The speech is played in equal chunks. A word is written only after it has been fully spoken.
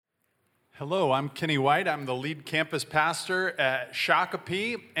Hello, I'm Kenny White. I'm the lead campus pastor at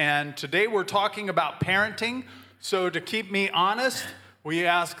Shakopee, and today we're talking about parenting. So to keep me honest, we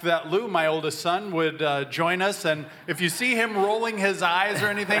ask that Lou, my oldest son, would join us. And if you see him rolling his eyes or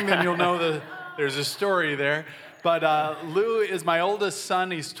anything, then you'll know that there's a story there. But Lou is my oldest son.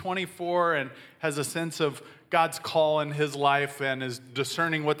 He's 24 and has a sense of God's call in his life and is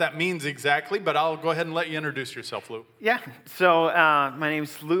discerning what that means exactly. But I'll go ahead and let you introduce yourself, Lou. Yeah, so my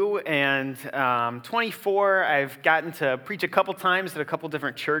name's Lou, and 24. I've gotten to preach a couple times at a couple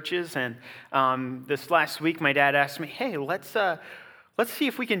different churches. And this last week, my dad asked me, hey, let's see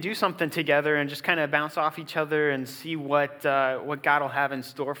if we can do something together and just kind of bounce off each other and see what God will have in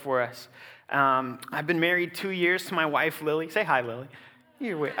store for us. I've been married 2 years to my wife, Lily. Say hi, Lily.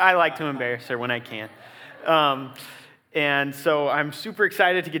 I like to embarrass her when I can. And so I'm super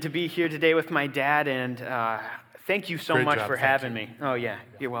excited to get to be here today with my dad, and thank you so Great much job. for Thank having you. me. Oh, yeah,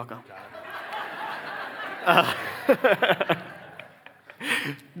 you're welcome.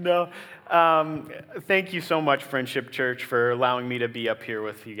 No, thank you so much, Friendship Church, for allowing me to be up here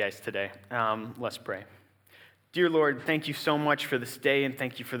with you guys today. Let's pray. Dear Lord, thank you so much for this day, and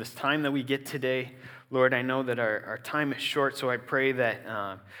thank you for this time that we get today. Lord, I know that our time is short, so I pray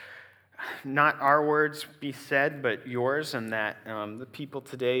that not our words be said, but yours, and that the people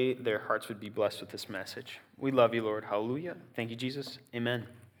today, their hearts would be blessed with this message. We love you, Lord. Hallelujah. Thank you, Jesus. Amen.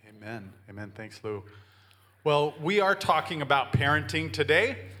 Amen. Amen. Thanks, Lou. Well, we are talking about parenting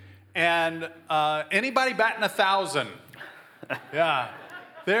today, and anybody batting 1,000? Yeah.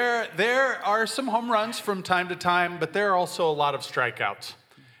 There are some home runs from time to time, but there are also a lot of strikeouts.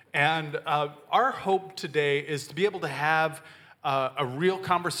 And our hope today is to be able to have a real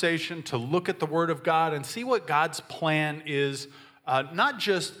conversation, to look at the Word of God and see what God's plan is, not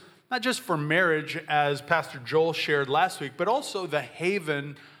just for marriage, as Pastor Joel shared last week, but also the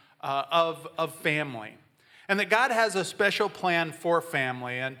haven of family. And that God has a special plan for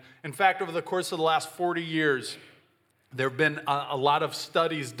family. And in fact, over the course of the last 40 years, there have been a lot of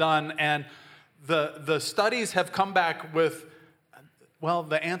studies done, and the studies have come back with, well,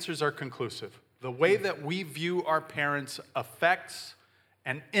 the answers are conclusive. The way that we view our parents affects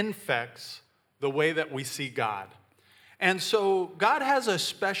and infects the way that we see God. And so God has a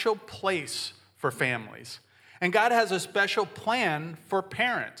special place for families. And God has a special plan for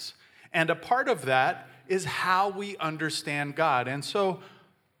parents. And a part of that is how we understand God. And so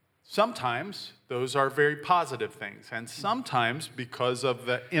sometimes those are very positive things. And sometimes, because of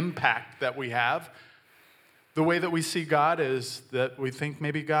the impact that we have, the way that we see God is that we think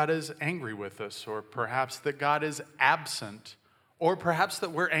maybe God is angry with us, or perhaps that God is absent, or perhaps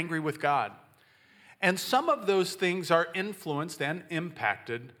that we're angry with God. And some of those things are influenced and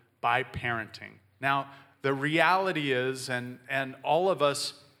impacted by parenting. Now, the reality is, and all of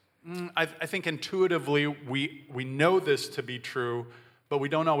us, I think intuitively we know this to be true, but we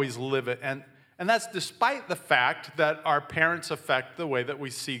don't always live it. And that's despite the fact that our parents affect the way that we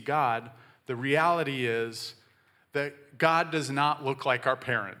see God. The reality is that God does not look like our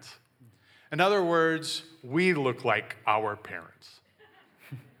parents. In other words, we look like our parents.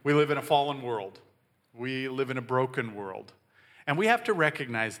 We live in a fallen world. We live in a broken world. And we have to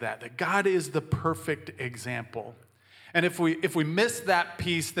recognize that God is the perfect example. And if we miss that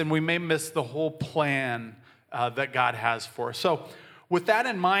piece, then we may miss the whole plan that God has for us. So with that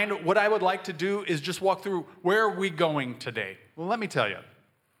in mind, what I would like to do is just walk through, where are we going today? Well, let me tell you.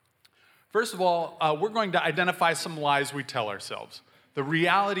 First of all, we're going to identify some lies we tell ourselves. The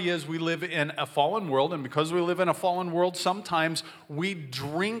reality is we live in a fallen world, and because we live in a fallen world, sometimes we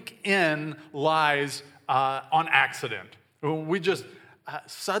drink in lies on accident. We just,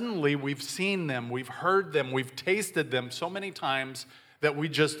 suddenly we've seen them, we've heard them, we've tasted them so many times that we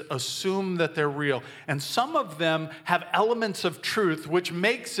just assume that they're real. And some of them have elements of truth, which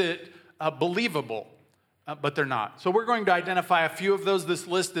makes it believable. But they're not. So we're going to identify a few of those. This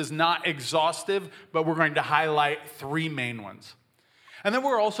list is not exhaustive, but we're going to highlight 3 main ones. And then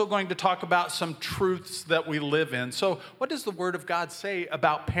we're also going to talk about some truths that we live in. So what does the Word of God say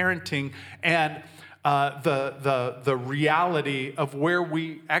about parenting and the reality of where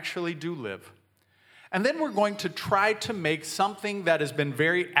we actually do live? And then we're going to try to make something that has been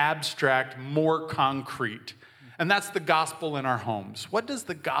very abstract more concrete. And that's the gospel in our homes. What does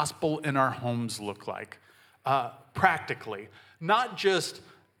the gospel in our homes look like? Practically, not just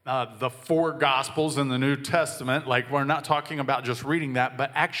the 4 Gospels in the New Testament, like we're not talking about just reading that,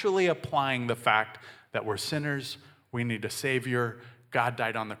 but actually applying the fact that we're sinners, we need a Savior, God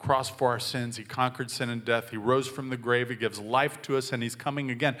died on the cross for our sins. He conquered sin and death. He rose from the grave. He gives life to us, and he's coming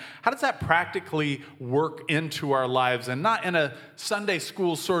again. How does that practically work into our lives? And not in a Sunday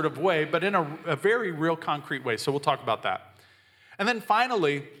school sort of way, but in a very real, concrete way. So we'll talk about that. And then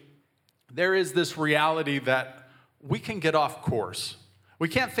finally, there is this reality that we can get off course. We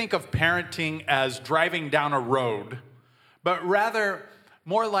can't think of parenting as driving down a road, but rather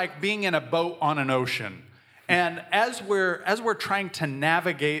more like being in a boat on an ocean. And as we're trying to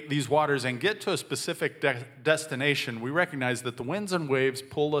navigate these waters and get to a specific destination, we recognize that the winds and waves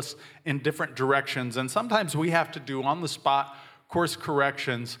pull us in different directions, and sometimes we have to do on-the-spot course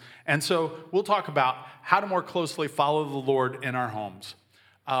corrections. And so we'll talk about how to more closely follow the Lord in our homes.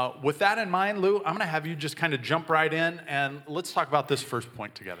 With that in mind, Lou, I'm going to have you just kind of jump right in, and let's talk about this first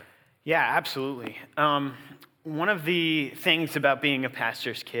point together. Yeah, absolutely. One of the things about being a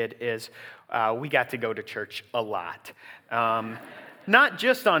pastor's kid is we got to go to church a lot. Not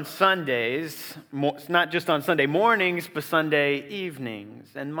just on Sundays, not just on Sunday mornings, but Sunday evenings,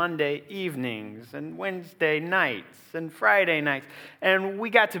 and Monday evenings, and Wednesday nights, and Friday nights. And we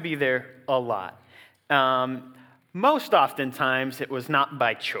got to be there a lot. Most oftentimes, it was not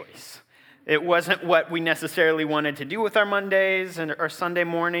by choice. It wasn't what we necessarily wanted to do with our Mondays and our Sunday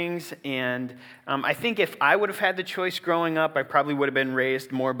mornings. And I think if I would have had the choice growing up, I probably would have been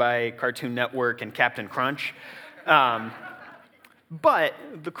raised more by Cartoon Network and Captain Crunch. But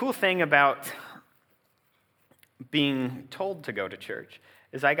the cool thing about being told to go to church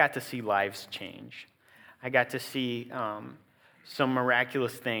is I got to see lives change. I got to see some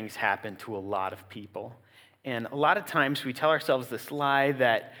miraculous things happen to a lot of people. And a lot of times we tell ourselves this lie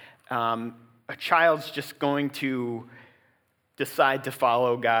that a child's just going to decide to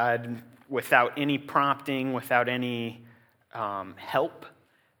follow God without any prompting, without any help.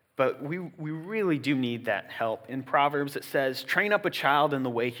 But we really do need that help. In Proverbs it says, "Train up a child in the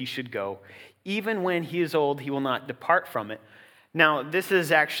way he should go. Even when he is old, he will not depart from it." Now, this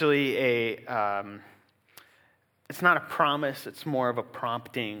is actually it's not a promise, it's more of a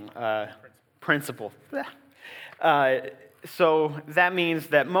prompting principle. So that means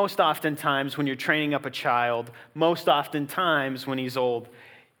that most oftentimes when you're training up a child, most oftentimes when he's old,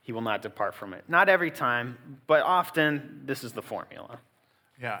 he will not depart from it. Not every time, but often this is the formula.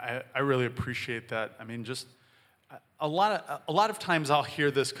 Yeah, I really appreciate that. I mean, just a lot of times I'll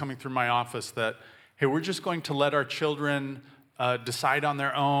hear this coming through my office that, hey, we're just going to let our children decide on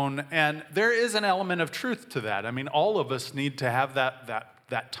their own. And there is an element of truth to that. I mean, all of us need to have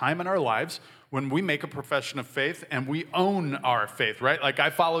that time in our lives when we make a profession of faith and we own our faith, right? Like I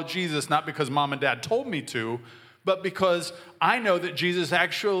follow Jesus not because mom and dad told me to, but because I know that Jesus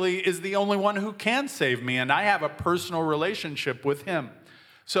actually is the only one who can save me, and I have a personal relationship with him.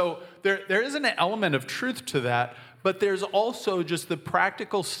 So there is an element of truth to that, but there's also just the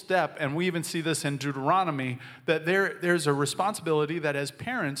practical step, and we even see this in Deuteronomy, that there's a responsibility that as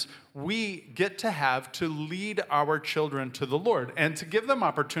parents, we get to have to lead our children to the Lord and to give them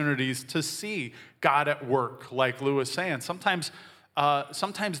opportunities to see God at work, like Lou was saying. Sometimes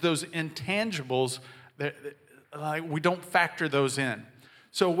those intangibles, we don't factor those in.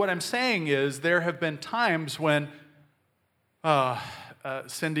 So what I'm saying is there have been times when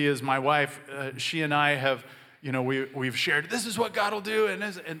Cindy is my wife. She and I have, we've shared, this is what God will do.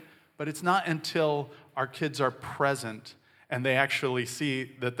 But it's not until our kids are present and they actually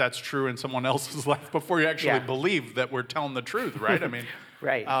see that that's true in someone else's life before you actually believe that we're telling the truth, right? I mean,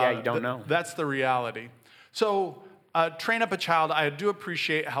 right. You don't know. That's the reality. So train up a child. I do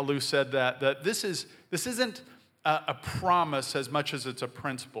appreciate how Lou said that this isn't a promise as much as it's a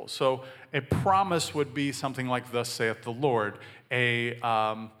principle. So a promise would be something like, "Thus saith the Lord."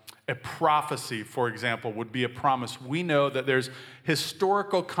 A prophecy, for example, would be a promise. We know that there's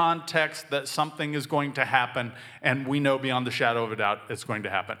historical context that something is going to happen, and we know beyond the shadow of a doubt it's going to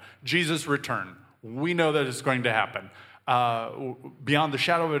happen. Jesus' return, we know that it's going to happen. Beyond the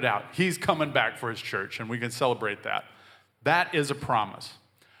shadow of a doubt, he's coming back for his church, and we can celebrate that. That is a promise.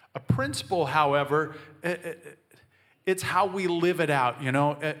 A principle, however, it's how we live it out,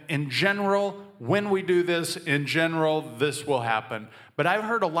 In general, when we do this, in general, this will happen. But I've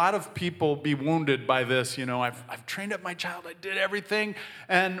heard a lot of people be wounded by this. I've trained up my child, I did everything,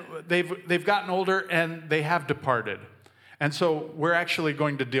 and they've gotten older and they have departed. And so we're actually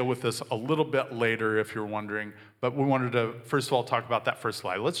going to deal with this a little bit later, if you're wondering. But we wanted to, first of all, talk about that first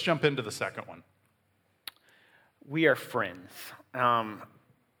slide. Let's jump into the second one. We are friends.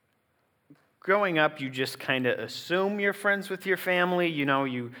 Growing up, you just kind of assume you're friends with your family.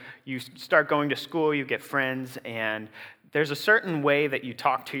 You start going to school, you get friends, and there's a certain way that you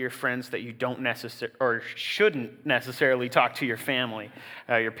talk to your friends that you don't necessarily or shouldn't necessarily talk to your family,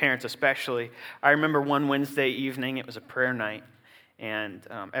 your parents especially. I remember one Wednesday evening, it was a prayer night, and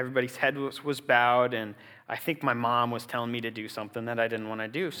everybody's head was bowed, and I think my mom was telling me to do something that I didn't want to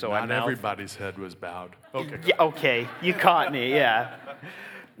do, so Not everybody's head was bowed. Okay. Yeah, okay, you caught me, yeah.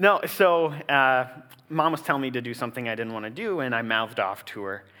 No, so mom was telling me to do something I didn't want to do, and I mouthed off to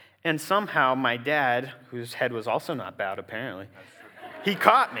her. And somehow my dad, whose head was also not bowed apparently, he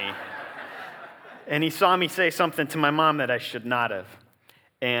caught me. And he saw me say something to my mom that I should not have.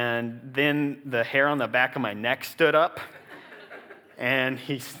 And then the hair on the back of my neck stood up. And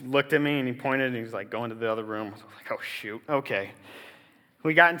he looked at me and he pointed and he was like, go into the other room. I was like, oh, shoot, okay.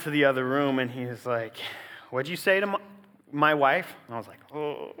 We got into the other room and he was like, what'd you say to my wife? And I was like,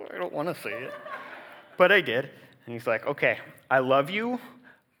 oh, I don't want to say it. But I did. And he's like, okay, I love you,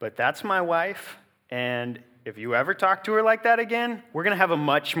 but that's my wife. And if you ever talk to her like that again, we're going to have a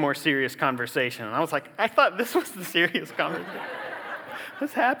much more serious conversation. And I was like, I thought this was the serious conversation.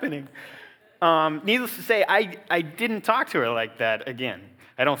 What's happening? Needless to say, I didn't talk to her like that again.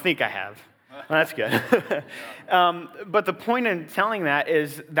 I don't think I have. Well, that's good. But the point in telling that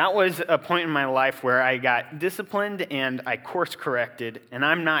is that was a point in my life where I got disciplined and I course corrected, and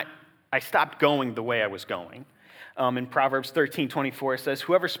I stopped going the way I was going. In Proverbs 13:24, it says,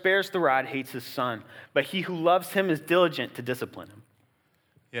 whoever spares the rod hates his son, but he who loves him is diligent to discipline him.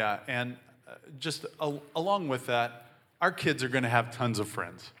 Yeah, and just along with that, our kids are going to have tons of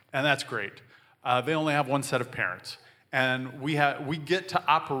friends, and that's great. They only have one set of parents, and we get to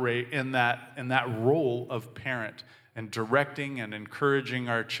operate in that role of parent and directing and encouraging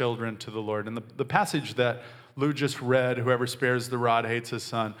our children to the Lord. And the passage that Lou just read, whoever spares the rod hates his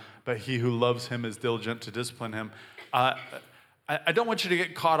son, but he who loves him is diligent to discipline him. I don't want you to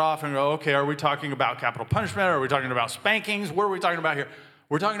get caught off and go, okay, are we talking about capital punishment? Are we talking about spankings? What are we talking about here?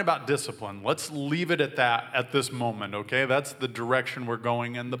 We're talking about discipline. Let's leave it at that at this moment, okay? That's the direction we're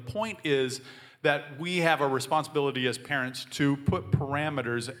going. And the point is that we have a responsibility as parents to put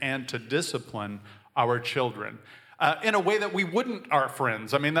parameters and to discipline our children in a way that we wouldn't our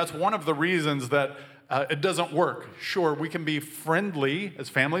friends. I mean, that's one of the reasons that it doesn't work. Sure, we can be friendly as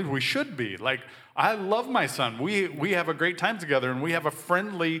families. We should be. Like, I love my son. We have a great time together, and we have a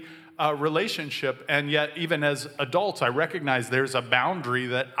friendly relationship. And yet, even as adults, I recognize there's a boundary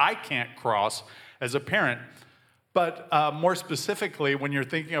that I can't cross as a parent. But more specifically, when you're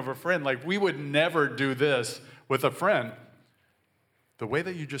thinking of a friend, like, we would never do this with a friend. The way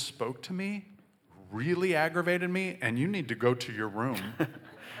that you just spoke to me really aggravated me, and you need to go to your room.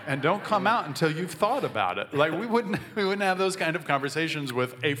 And don't come out until you've thought about it. Like, we wouldn't have those kind of conversations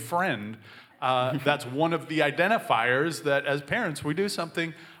with a friend. That's one of the identifiers that as parents, we do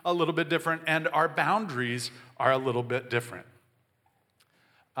something a little bit different, and our boundaries are a little bit different.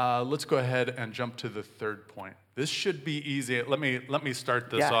 Let's go ahead and jump to the third point. This should be easy. Let me start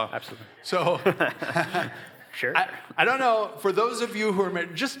this off. Yeah, absolutely. So, Sure. I don't know, for those of you who are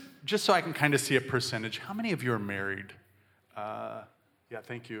married, just so I can kind of see a percentage, how many of you are married? Yeah,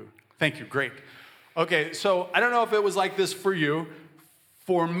 thank you. Thank you, great. Okay, so I don't know if it was like this for you.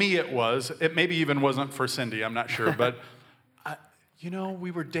 For me, it was. It maybe even wasn't for Cindy, I'm not sure. But,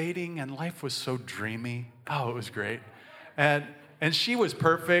 we were dating, and life was so dreamy. Oh, it was great. And she was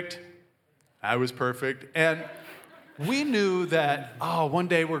perfect. I was perfect. And we knew that, one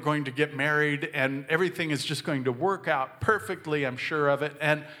day we're going to get married, and everything is just going to work out perfectly, I'm sure of it.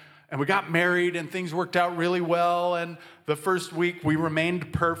 And we got married, and things worked out really well, and the first week we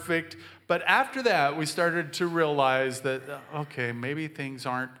remained perfect. But after that, we started to realize that, okay, maybe things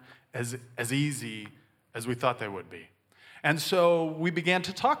aren't as easy as we thought they would be. And so we began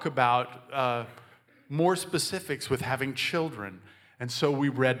to talk about more specifics with having children. And so we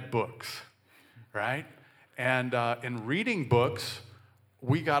read books, right? And in reading books,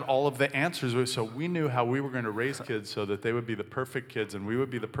 we got all of the answers. So we knew how we were going to raise kids so that they would be the perfect kids and we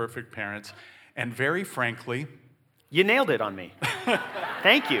would be the perfect parents. And very frankly, you nailed it on me.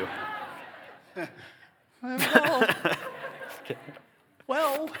 Thank you.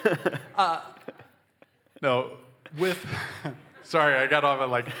 No, sorry, I got off at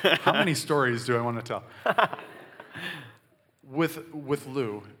like, how many stories do I want to tell? With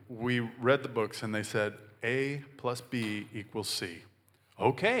Lou, we read the books and they said, A plus B equals C.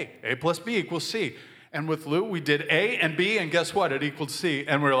 Okay, A plus B equals C. And with Lou, we did A and B, and guess what? It equaled C.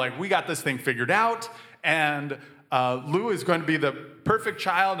 And we were like, we got this thing figured out, and Lou is going to be the perfect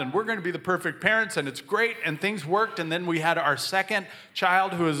child, and we're going to be the perfect parents, and it's great, and things worked. And then we had our second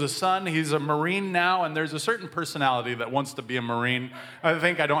child, who is a son. He's a Marine now, and there's a certain personality that wants to be a Marine. I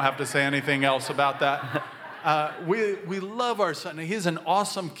think I don't have to say anything else about that. We love our son. He's an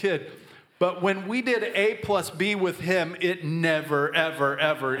awesome kid. But when we did A plus B with him, it never, ever,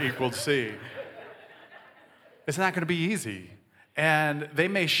 ever equaled C. It's not going to be easy. And they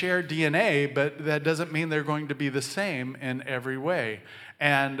may share DNA, but that doesn't mean they're going to be the same in every way.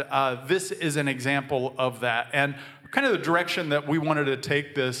 And this is an example of that. And kind of the direction that we wanted to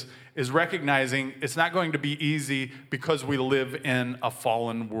take this is recognizing it's not going to be easy because we live in a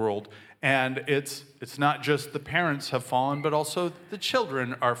fallen world. And it's not just the parents have fallen, but also the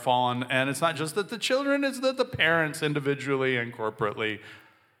children are fallen. And it's not just that the children, it's that the parents individually and corporately.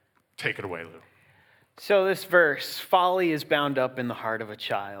 Take it away, Lou. So this verse, folly is bound up in the heart of a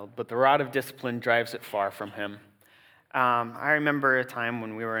child, but the rod of discipline drives it far from him. I remember a time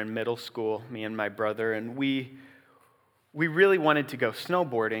when we were in middle school, me and my brother, and we really wanted to go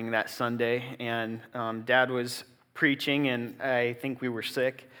snowboarding that Sunday, and Dad was preaching, and I think we were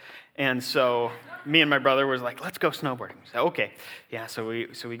sick. And so me and my brother was like, let's go snowboarding. So, okay. Yeah, so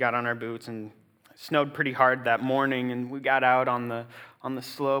we got on our boots, and it snowed pretty hard that morning, and we got out on the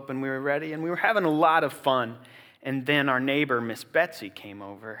slope, and we were ready, and we were having a lot of fun. And then our neighbor, Miss Betsy, came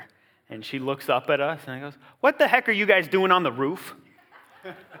over, and she looks up at us, and goes, what the heck are you guys doing on the roof?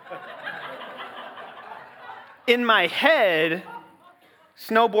 In my head,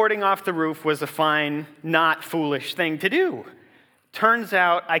 snowboarding off the roof was a fine, not foolish thing to do. Turns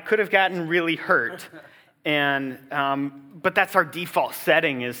out I could have gotten really hurt, but that's our default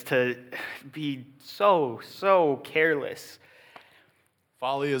setting, is to be so careless.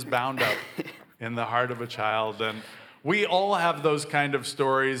 Folly is bound up in the heart of a child, and we all have those kind of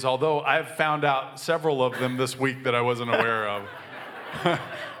stories, although I've found out several of them this week that I wasn't aware of.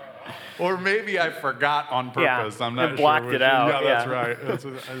 Or maybe I forgot on purpose. Yeah, I'm not sure. Blocked it out. Yeah, that's right.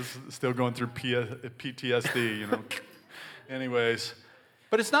 I was still going through PTSD, you know. Anyways,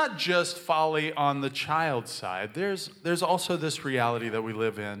 but it's not just folly on the child's side. There's also this reality that we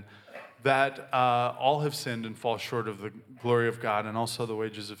live in, that all have sinned and fall short of the glory of God, and also the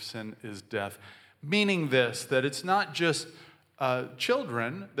wages of sin is death. Meaning this, that it's not just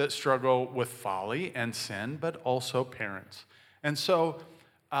children that struggle with folly and sin, but also parents. And so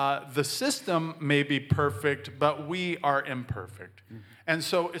the system may be perfect, but we are imperfect. And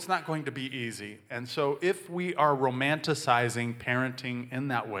so it's not going to be easy. And so if we are romanticizing parenting in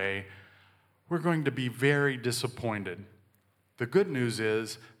that way, we're going to be very disappointed. The good news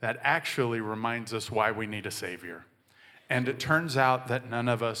is that actually reminds us why we need a Savior. And it turns out that none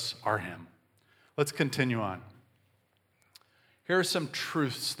of us are Him. Let's continue on. Here are some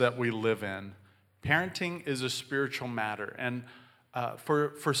truths that we live in. Parenting is a spiritual matter. And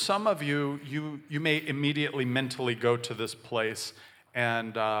for some of you, you may immediately mentally go to this place,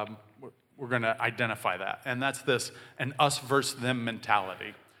 and we're going to identify that. And that's an us versus them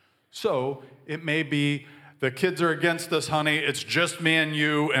mentality. So it may be, the kids are against us, honey. It's just me and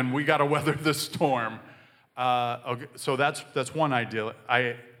you, and we got to weather the storm. Okay, so that's one idea,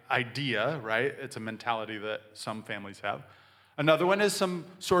 right? It's a mentality that some families have. Another one is some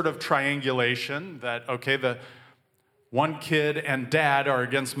sort of triangulation that, okay, the one kid and dad are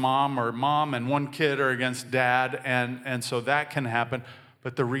against mom, or mom and one kid are against dad, and so that can happen.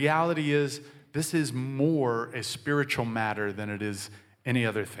 But the reality is, this is more a spiritual matter than it is any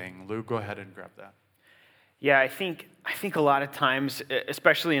other thing. Lou, go ahead and grab that. Yeah, I think a lot of times,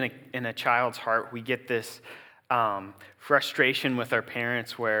 especially in a child's heart, we get this frustration with our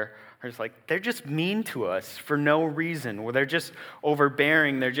parents where it's like, they're just mean to us for no reason, or they're just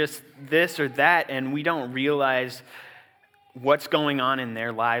overbearing, they're just this or that, and we don't realize what's going on in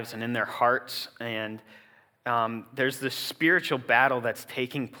their lives and in their hearts. And there's this spiritual battle that's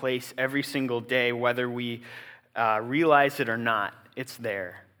taking place every single day, whether we realize it or not. It's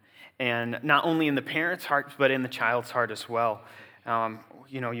there. And not only in the parent's heart, but in the child's heart as well.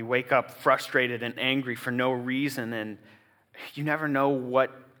 You wake up frustrated and angry for no reason, and you never know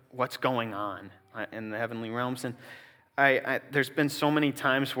what's going on in the heavenly realms. And there's been so many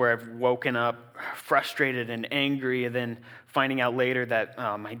times where I've woken up frustrated and angry, and then finding out later that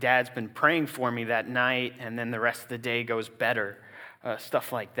my dad's been praying for me that night, and then the rest of the day goes better.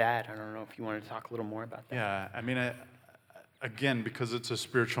 Stuff like that. I don't know if you wanted to talk a little more about that. Yeah, I mean, again, because it's a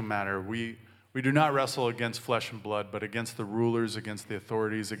spiritual matter, we do not wrestle against flesh and blood, but against the rulers, against the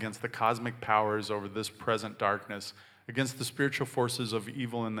authorities, against the cosmic powers over this present darkness, against the spiritual forces of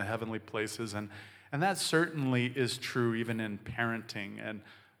evil in the heavenly places. And that certainly is true even in parenting. And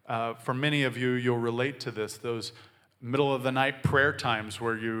for many of you, you'll relate to this, those middle of the night prayer times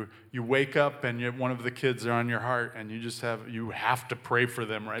where you wake up and one of the kids are on your heart, and you have to pray for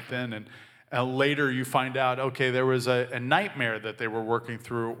them right then. Later you find out, okay, there was a nightmare that they were working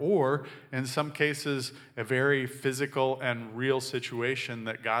through, or in some cases, a very physical and real situation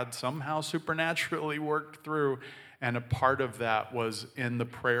that God somehow supernaturally worked through, and a part of that was in the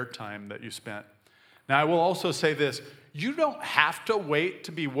prayer time that you spent. Now, I will also say this. You don't have to wait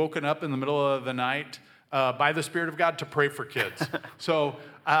to be woken up in the middle of the night by the Spirit of God to pray for kids. So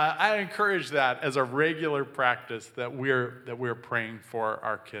I encourage that as a regular practice that we're praying for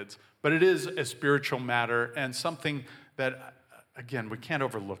our kids. But it is a spiritual matter and something that, again, we can't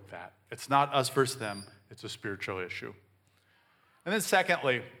overlook that. It's not us versus them. It's a spiritual issue. And then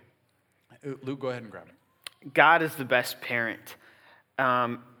secondly, Luke, go ahead and grab it. God is the best parent.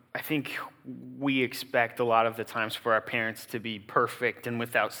 I think we expect a lot of the times for our parents to be perfect and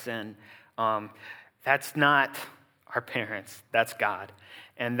without sin. That's not our parents. That's God.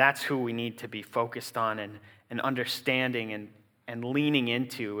 And that's who we need to be focused on and understanding and leaning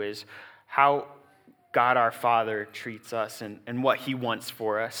into is how God our Father treats us and what he wants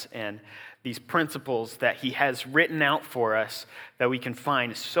for us and these principles that he has written out for us that we can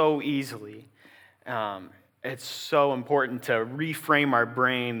find so easily. It's so important to reframe our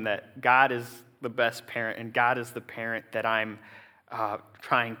brain that God is the best parent and God is the parent that I'm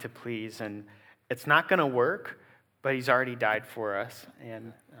trying to please. And it's not going to work, but he's already died for us,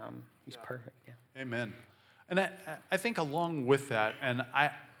 and he's perfect. Yeah. Amen. And I think along with that, and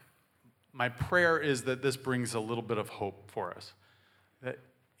my prayer is that this brings a little bit of hope for us. That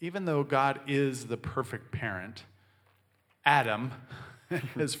even though God is the perfect parent, Adam,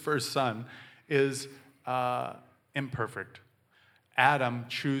 his first son, is imperfect. Adam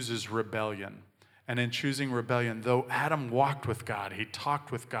chooses rebellion. And in choosing rebellion, though Adam walked with God, he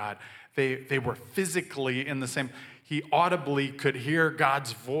talked with God, they were physically in the same, he audibly could hear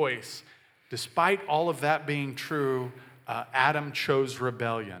God's voice. Despite all of that being true, Adam chose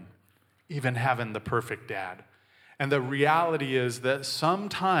rebellion, even having the perfect dad. And the reality is that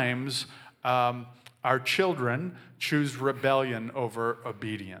sometimes our children choose rebellion over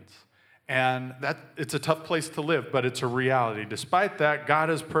obedience. And that it's a tough place to live, but it's a reality. Despite that, God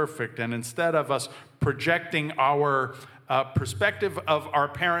is perfect. And instead of us projecting our perspective of our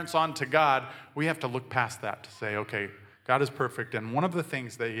parents onto God, we have to look past that to say, okay, God is perfect. And one of the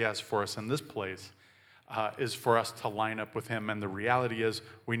things that he has for us in this place is for us to line up with him. And the reality is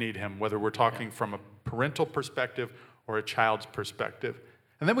we need him, whether we're talking from a parental perspective or a child's perspective.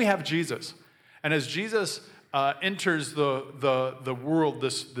 And then we have Jesus. And as Jesus enters the world,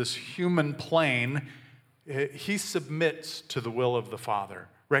 this human plane, he submits to the will of the Father,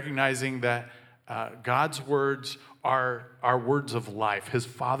 recognizing that God's words are words of life. His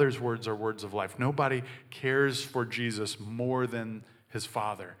Father's words are words of life. Nobody cares for Jesus more than his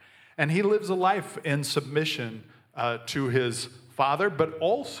Father. And he lives a life in submission to his Father, but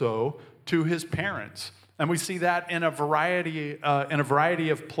also to his parents. And we see that in a variety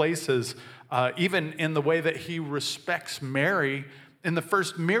of places, even in the way that he respects Mary in the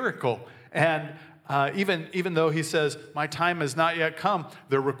first miracle. And even though he says, my time has not yet come,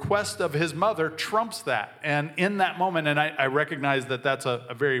 the request of his mother trumps that. And in that moment, and I recognize that that's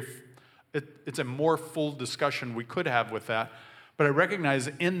it's a more full discussion we could have with that, but I recognize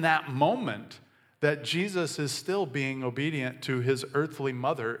in that moment that Jesus is still being obedient to his earthly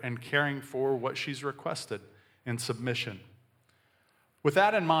mother and caring for what she's requested in submission. With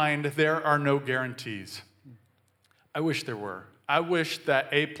that in mind, there are no guarantees. I wish there were. I wish that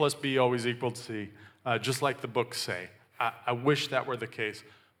A plus B always equaled C, just like the books say. I wish that were the case.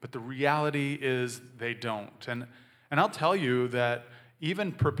 But the reality is they don't. And I'll tell you that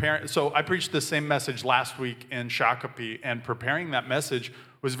even preparing, so I preached the same message last week in Shakopee, and preparing that message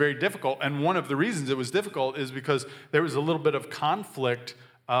was very difficult. And one of the reasons it was difficult is because there was a little bit of conflict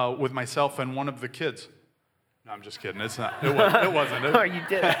with myself and one of the kids. No, I'm just kidding. It's not. It wasn't. Oh, you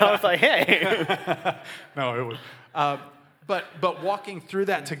did. I was like, hey. No, it was. But walking through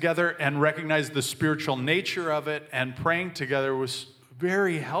that together and recognize the spiritual nature of it and praying together was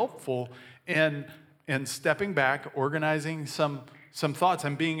very helpful in stepping back, organizing some thoughts,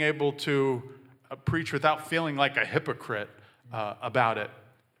 and being able to preach without feeling like a hypocrite about it.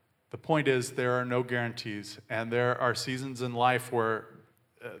 The point is, there are no guarantees, and there are seasons in life where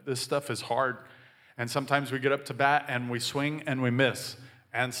this stuff is hard. And sometimes we get up to bat and we swing and we miss.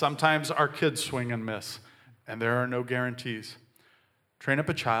 And sometimes our kids swing and miss. And there are no guarantees. Train up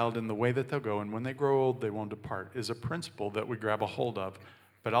a child in the way that they'll go, and when they grow old, they won't depart, is a principle that we grab a hold of.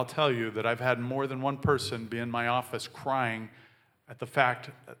 But I'll tell you that I've had more than one person be in my office crying at the fact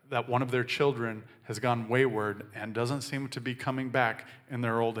that one of their children has gone wayward and doesn't seem to be coming back in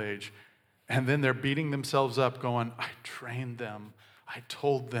their old age. And then they're beating themselves up going, I trained them. I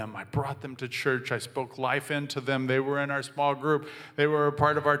told them, I brought them to church, I spoke life into them. They were in our small group. They were a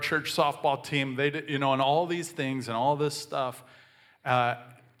part of our church softball team. They did, and all these things and all this stuff.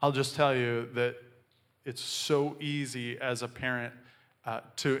 I'll just tell you that it's so easy as a parent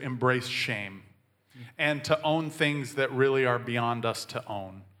to embrace shame and to own things that really are beyond us to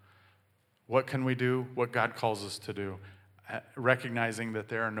own. What can we do? What God calls us to do, recognizing that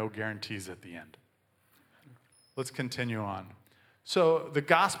there are no guarantees at the end. Let's continue on. So the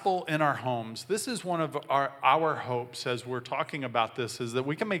gospel in our homes, this is one of our hopes as we're talking about this, is that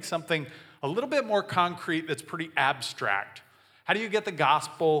we can make something a little bit more concrete that's pretty abstract. How do you get the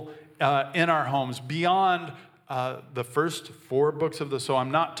gospel in our homes beyond the first 4 books of so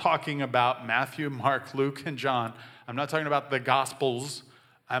I'm not talking about Matthew, Mark, Luke, and John. I'm not talking about the gospels.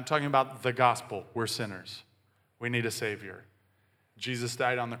 I'm talking about the gospel. We're sinners. We need a Savior. Jesus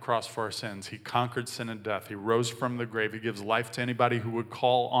died on the cross for our sins. He conquered sin and death. He rose from the grave. He gives life to anybody who would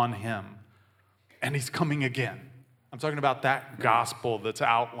call on him. And he's coming again. I'm talking about that gospel that's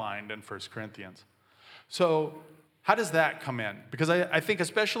outlined in 1 Corinthians. So how does that come in? Because I think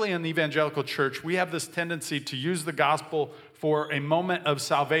especially in the evangelical church, we have this tendency to use the gospel for a moment of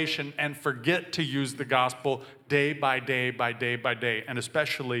salvation and forget to use the gospel day by day by day by day, and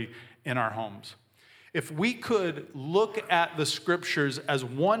especially in our homes. If we could look at the scriptures as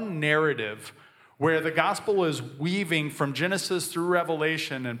one narrative where the gospel is weaving from Genesis through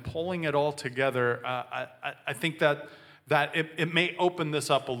Revelation and pulling it all together, I think that it may open this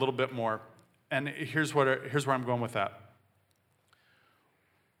up a little bit more. And here's where I'm going with that.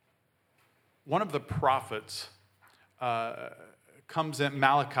 One of the prophets comes in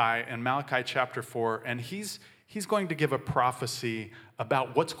Malachi chapter 4, and he's going to give a prophecy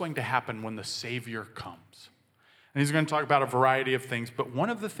about what's going to happen when the Savior comes. And he's going to talk about a variety of things, but one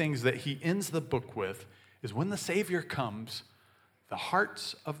of the things that he ends the book with is when the Savior comes, the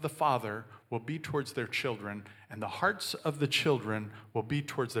hearts of the Father will be towards their children, and the hearts of the children will be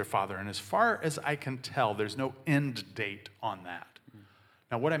towards their Father. And as far as I can tell, there's no end date on that.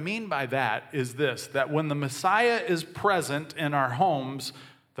 Now, what I mean by that is this, that when the Messiah is present in our homes,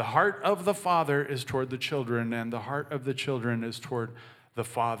 the heart of the Father is toward the children, and the heart of the children is toward the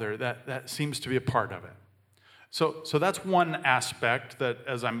Father. That seems to be a part of it. So that's one aspect that,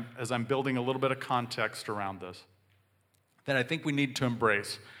 as I'm building a little bit of context around this, that I think we need to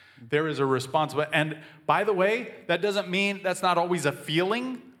embrace. There is a responsibility. And by the way, that doesn't mean that's not always a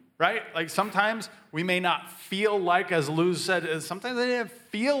feeling, right? Like sometimes we may not feel like, as Lou said, sometimes I didn't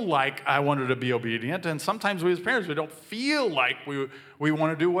feel like I wanted to be obedient. And sometimes we as parents, we don't feel like we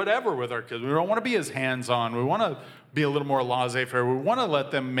want to do whatever with our kids. We don't want to be as hands-on. We want to be a little more laissez-faire. We want to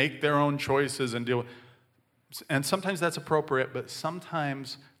let them make their own choices and deal with. And sometimes that's appropriate, but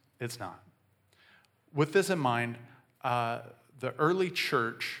sometimes it's not. With this in mind, the early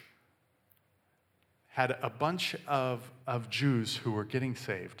church had a bunch of Jews who were getting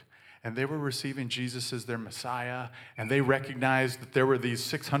saved. And they were receiving Jesus as their Messiah, and they recognized that there were these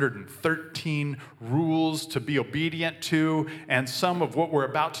 613 rules to be obedient to, and some of what we're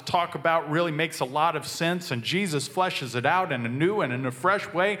about to talk about really makes a lot of sense, and Jesus fleshes it out in a new and in a fresh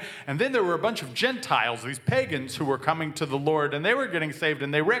way. And then there were a bunch of Gentiles, these pagans who were coming to the Lord, and they were getting saved,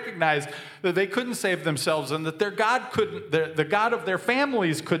 and they recognized that they couldn't save themselves, and that their God couldn't, the God of their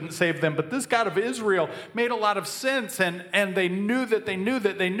families couldn't save them, but this God of Israel made a lot of sense, and they knew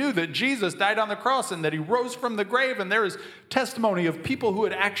that Jesus died on the cross and that he rose from the grave, and there is testimony of people who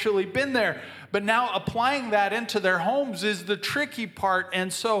had actually been there. But now applying that into their homes is the tricky part.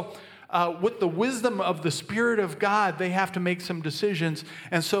 And so with the wisdom of the Spirit of God, they have to make some decisions.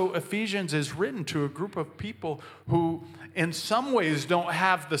 And so Ephesians is written to a group of people who in some ways don't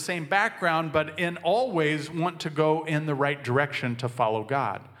have the same background, but in all ways want to go in the right direction to follow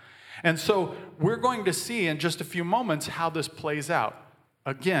God. And so we're going to see in just a few moments how this plays out.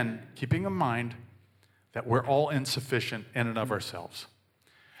 Again, keeping in mind that we're all insufficient in and of ourselves.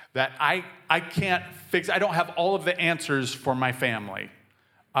 That I don't have all of the answers for my family.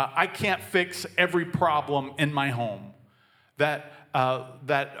 I can't fix every problem in my home. That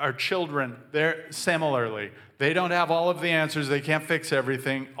our children, similarly, they don't have all of the answers. They can't fix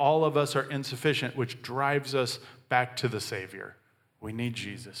everything. All of us are insufficient, which drives us back to the Savior. We need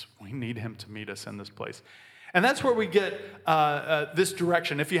Jesus. We need him to meet us in this place. And that's where we get this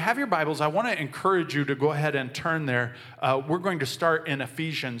direction. If you have your Bibles, I want to encourage you to go ahead and turn there. We're going to start in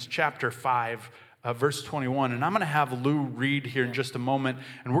Ephesians chapter 5, verse 21. And I'm going to have Lou read here in just a moment.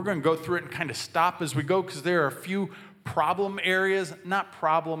 And we're going to go through it and kind of stop as we go, because there are a few problem areas, not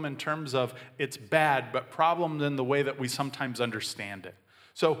problem in terms of it's bad, but problem in the way that we sometimes understand it.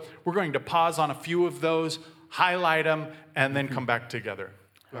 So we're going to pause on a few of those, highlight them, and then come back together.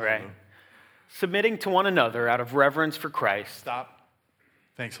 All right. Submitting to one another out of reverence for Christ. Stop.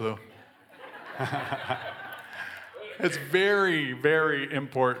 Thanks, Lou. It's very, very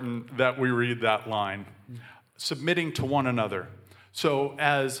important that we read that line. Submitting to one another. So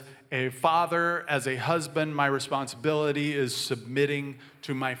as a father, as a husband, my responsibility is submitting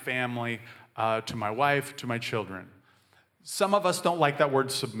to my family, to my wife, to my children. Some of us don't like that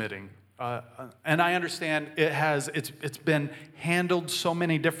word submitting. And I understand it's been handled so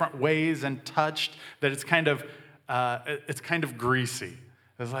many different ways and touched that it's kind of greasy.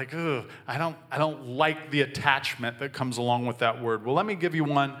 It's like, ugh, I don't like the attachment that comes along with that word. Well, let me give you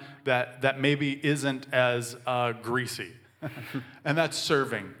one that maybe isn't as greasy, and that's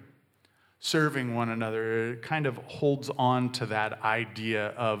serving. Serving one another. It kind of holds on to that idea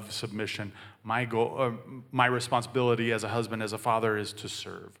of submission. My goal, my responsibility as a husband, as a father, is to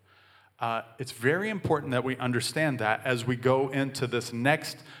serve. It's very important that we understand that as we go into this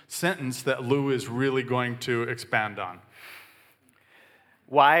next sentence that Lou is really going to expand on.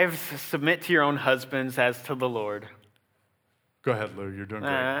 Wives, submit to your own husbands as to the Lord. Go ahead, Lou. You're doing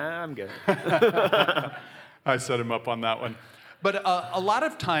great. I'm good. I set him up on that one. But a lot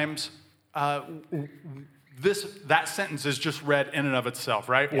of times, that sentence is just read in and of itself,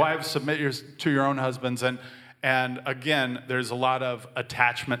 right? Yeah. Wives, submit to your own husbands. And again, there's a lot of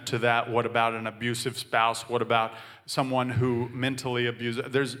attachment to that. What about an abusive spouse? What about someone who mentally abuses?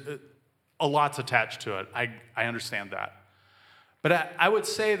 There's a lot's attached to it. I understand that. But I would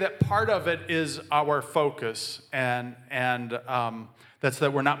say that part of it is our focus, and that's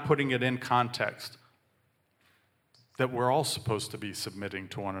that we're not putting it in context. That we're all supposed to be submitting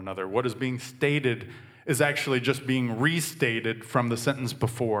to one another. What is being stated is actually just being restated from the sentence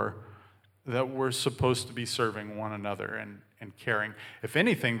before, that we're supposed to be serving one another and caring. If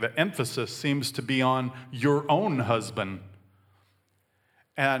anything, the emphasis seems to be on your own husband.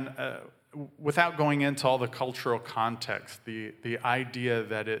 And without going into all the cultural context, the idea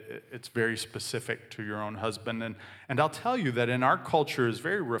that it's very specific to your own husband. And I'll tell you that in our culture is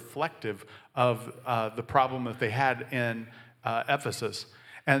very reflective of the problem that they had in Ephesus.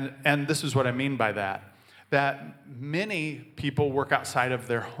 And this is what I mean by that. That many people work outside of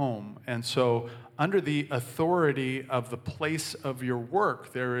their home. And so under the authority of the place of your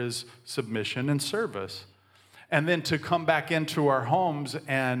work, there is submission and service. And then to come back into our homes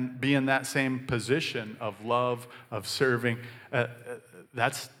and be in that same position of love, of serving,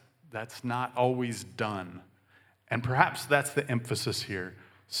 that's not always done. And perhaps that's the emphasis here,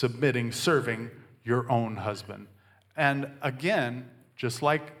 submitting, serving your own husband. And again, just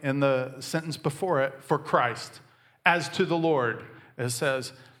like in the sentence before it, for Christ, as to the Lord, it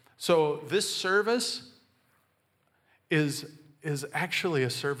says. So this service is actually a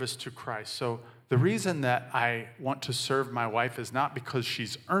service to Christ. So the reason that I want to serve my wife is not because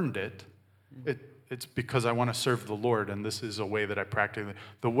she's earned it. It's because I want to serve the Lord, and this is a way that I practice it.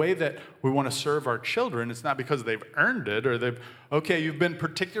 The way that we want to serve our children, it's not because they've earned it or you've been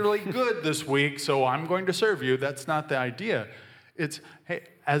particularly good this week, so I'm going to serve you. That's not the idea. It's, hey,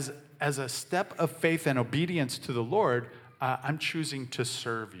 as a step of faith and obedience to the Lord, I'm choosing to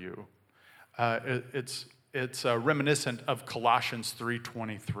serve you. It's reminiscent of Colossians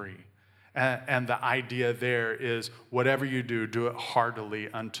 3:23. And the idea there is whatever you do, do it heartily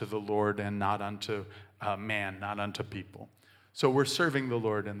unto the Lord and not unto man, not unto people. So we're serving the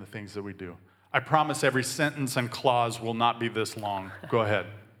Lord in the things that we do. I promise every sentence and clause will not be this long. Go ahead.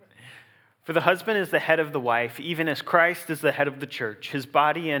 For the husband is the head of the wife, even as Christ is the head of the church, his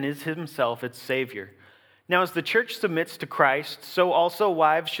body, and is himself its Savior. Now as the church submits to Christ, so also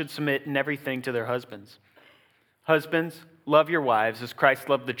wives should submit in everything to their husbands. Husbands, love your wives as Christ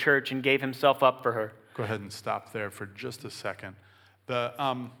loved the church and gave himself up for her. Go ahead and stop there for just a second.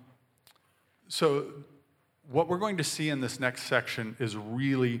 So what we're going to see in this next section is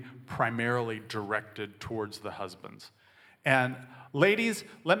really primarily directed towards the husbands. And ladies,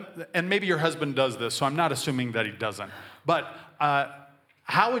 and maybe your husband does this, so I'm not assuming that he doesn't. But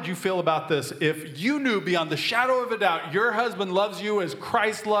how would you feel about this if you knew beyond the shadow of a doubt your husband loves you as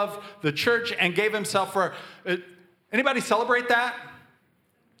Christ loved the church and gave himself for it? Anybody celebrate that?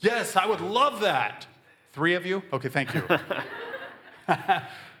 Yes, I would love that. 3 of you? Okay, thank you.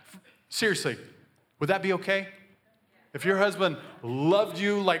 Seriously, would that be okay? If your husband loved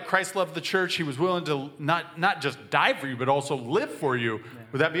you like Christ loved the church, he was willing to not just die for you, but also live for you,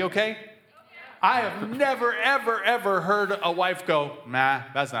 would that be okay? I have never, ever, ever heard a wife go, nah,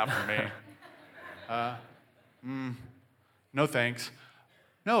 that's not for me. No thanks.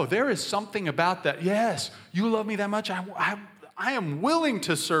 No, there is something about that. Yes, you love me that much. I am willing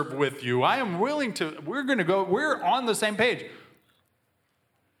to serve with you. I am willing to, we're on the same page.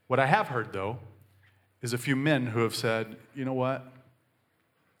 What I have heard, though, is a few men who have said, you know what?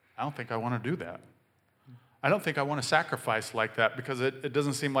 I don't think I want to do that. I don't think I want to sacrifice like that because it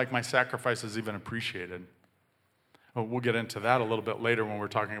doesn't seem like my sacrifice is even appreciated. Well, we'll get into that a little bit later when we're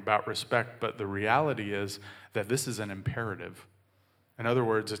talking about respect, but the reality is that this is an imperative. In other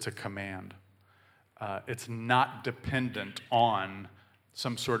words, it's a command. It's not dependent on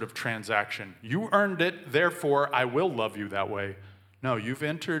some sort of transaction. You earned it, therefore I will love you that way. No, you've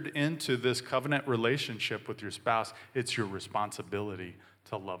entered into this covenant relationship with your spouse. It's your responsibility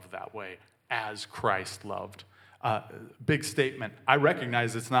to love that way, as Christ loved. Big statement. I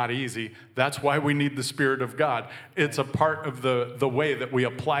recognize it's not easy. That's why we need the Spirit of God. It's a part of the way that we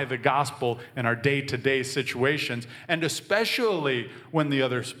apply the gospel in our day-to-day situations, and especially when the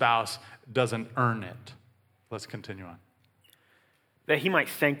other spouse doesn't earn it. Let's continue on. That he might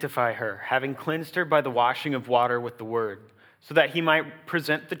sanctify her, having cleansed her by the washing of water with the word, so that he might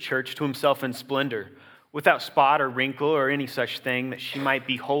present the church to himself in splendor, without spot or wrinkle or any such thing, that she might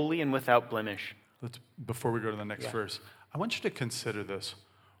be holy and without blemish. Before we go to the next verse, I want you to consider this.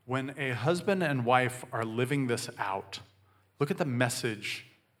 When a husband and wife are living this out, look at the message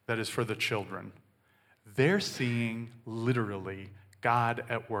that is for the children. They're seeing literally God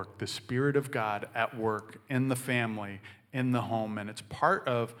at work, the Spirit of God at work in the family, in the home, and it's part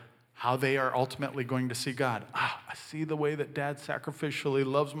of how they are ultimately going to see God. I see the way that Dad sacrificially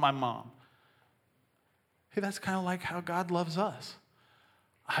loves my mom. Hey, that's kind of like how God loves us.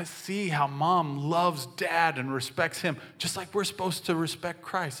 I see how Mom loves Dad and respects him, just like we're supposed to respect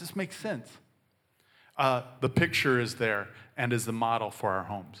Christ. This makes sense. The picture is there and is the model for our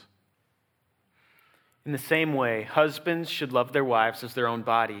homes. In the same way, husbands should love their wives as their own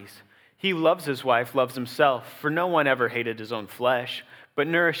bodies. He who loves his wife loves himself, for no one ever hated his own flesh, but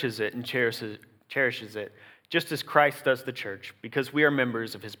nourishes it and cherishes it, just as Christ does the church, because we are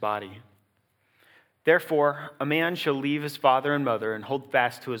members of his body. Therefore, a man shall leave his father and mother and hold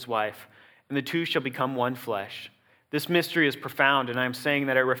fast to his wife, and the two shall become one flesh. This mystery is profound, and I am saying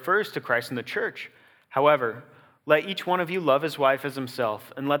that it refers to Christ and the church. However, let each one of you love his wife as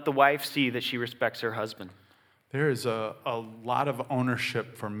himself, and let the wife see that she respects her husband. There is a lot of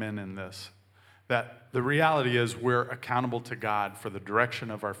ownership for men in this. That the reality is we're accountable to God for the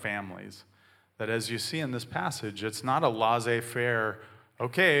direction of our families. That as you see in this passage, it's not a laissez-faire,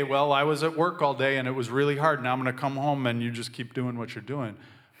 okay, well, I was at work all day and it was really hard. Now I'm going to come home and you just keep doing what you're doing.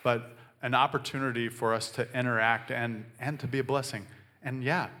 But an opportunity for us to interact and to be a blessing. And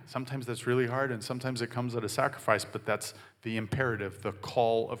yeah, sometimes that's really hard and sometimes it comes at a sacrifice, but that's the imperative, the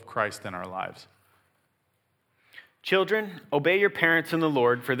call of Christ in our lives. Children, obey your parents in the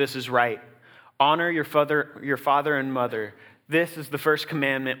Lord, for this is right. Honor your father and mother. This is the first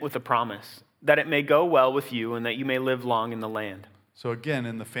commandment with a promise, that it may go well with you and that you may live long in the land. So again,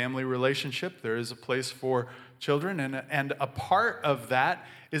 in the family relationship, there is a place for children, and a part of that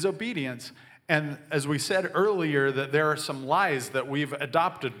is obedience. And as we said earlier, that there are some lies that we've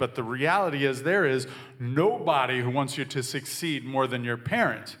adopted, but the reality is there is nobody who wants you to succeed more than your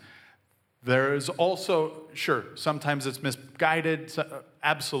parents. There is also, sure, sometimes it's misguided.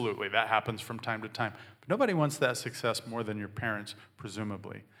 Absolutely, that happens from time to time. But nobody wants that success more than your parents,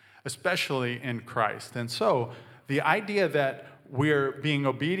 presumably, especially in Christ. And so the idea that we're being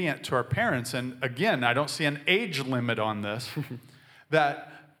obedient to our parents, and again, I don't see an age limit on this, that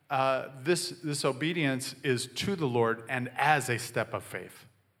this obedience is to the Lord and as a step of faith.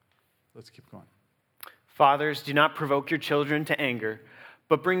 Let's keep going. Fathers, do not provoke your children to anger,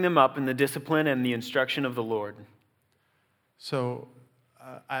 but bring them up in the discipline and the instruction of the Lord. So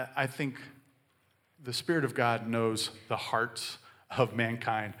I think the Spirit of God knows the hearts of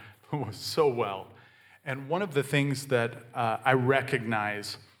mankind so well. And one of the things that I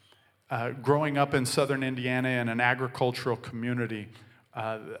recognize growing up in southern Indiana in an agricultural community,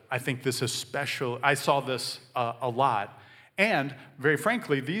 I think this is special. I saw this a lot. And very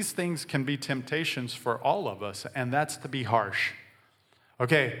frankly, these things can be temptations for all of us, and that's to be harsh.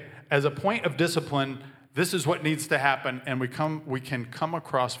 Okay, as a point of discipline, this is what needs to happen, and we can come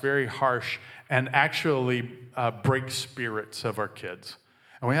across very harsh and actually break spirits of our kids.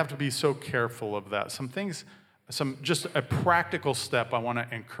 And we have to be so careful of that. Just a practical step I want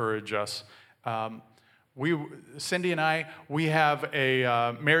to encourage us. Cindy and I, we have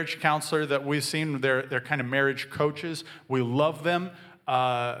a marriage counselor that we've seen. They're kind of marriage coaches. We love them.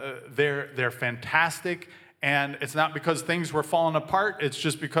 They're fantastic. And it's not because things were falling apart. It's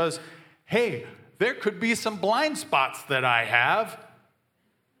just because, hey, there could be some blind spots that I have.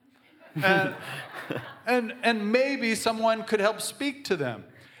 And maybe someone could help speak to them.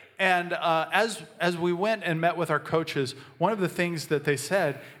 And as we went and met with our coaches, one of the things that they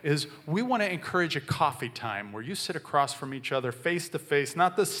said is, we want to encourage a coffee time where you sit across from each other face to face,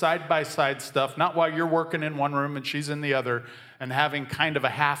 not the side-by-side stuff, not while you're working in one room and she's in the other and having kind of a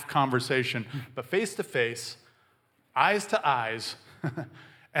half conversation, but face to face, eyes to eyes,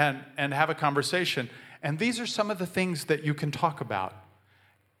 and have a conversation. And these are some of the things that you can talk about.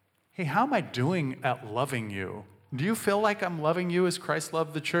 Hey, how am I doing at loving you? Do you feel like I'm loving you as Christ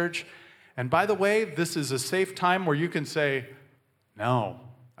loved the church? And by the way, this is a safe time where you can say, no,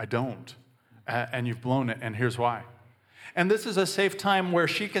 I don't. And you've blown it, and here's why. And this is a safe time where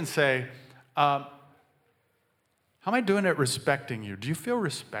she can say, how am I doing at respecting you? Do you feel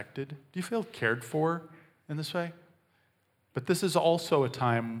respected? Do you feel cared for in this way? But this is also a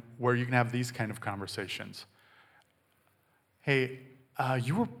time where you can have these kind of conversations. Hey,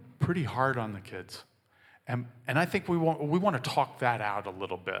 you were pretty hard on the kids. And I think we want to talk that out a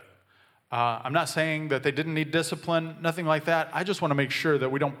little bit. I'm not saying that they didn't need discipline, nothing like that. I just want to make sure that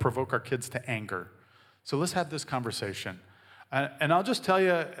we don't provoke our kids to anger. So let's have this conversation. And I'll just tell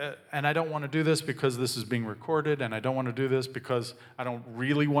you, and I don't want to do this because this is being recorded, and I don't want to do this because I don't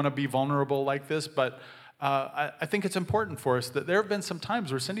really want to be vulnerable like this, but I think it's important for us that there have been some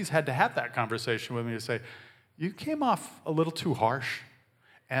times where Cindy's had to have that conversation with me to say, you came off a little too harsh.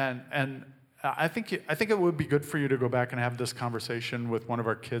 And I think it would be good for you to go back and have this conversation with one of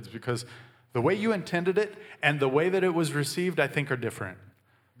our kids, because the way you intended it and the way that it was received, I think, are different.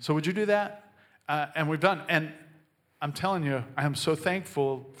 So would you do that? And we've done. And I'm telling you, I am so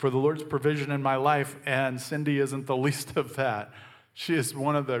thankful for the Lord's provision in my life, and Cindy isn't the least of that. She is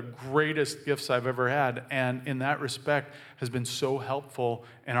one of the greatest gifts I've ever had, and in that respect has been so helpful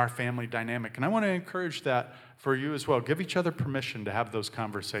in our family dynamic. And I want to encourage that for you as well. Give each other permission to have those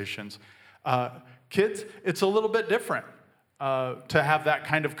conversations. Kids, it's a little bit different to have that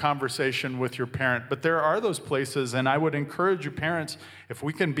kind of conversation with your parent, but there are those places, and I would encourage you parents, if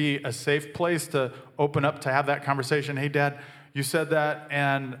we can be a safe place to open up to have that conversation. Hey, Dad, you said that,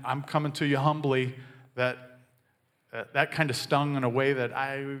 and I'm coming to you humbly that kind of stung in a way that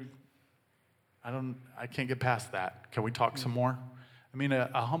I can't get past that. Can we talk some more? I mean,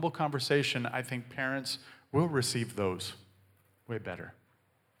 a humble conversation, I think parents will receive those way better.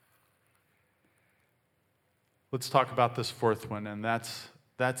 Let's talk about this fourth one, and that's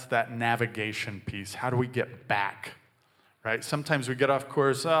that navigation piece. How do we get back, right? Sometimes we get off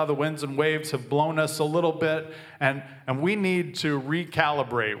course. The winds and waves have blown us a little bit, and we need to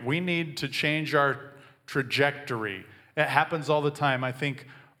recalibrate. We need to change our trajectory. It happens all the time. I think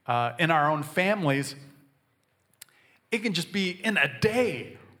in our own families, it can just be in a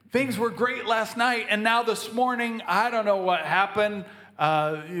day. Things were great last night, and now this morning, I don't know what happened.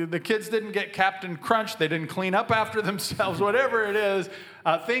 The kids didn't get Captain Crunch. They didn't clean up after themselves, whatever it is.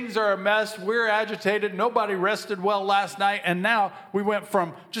 Things are a mess. We're agitated. Nobody rested well last night. And now we went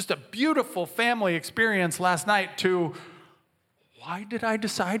from just a beautiful family experience last night to, why did I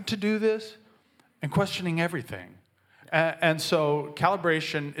decide to do this? And questioning everything. And so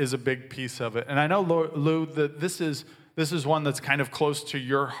calibration is a big piece of it. And I know, Lou, that this is one that's kind of close to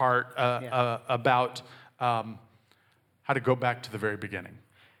your heart about how to go back to the very beginning.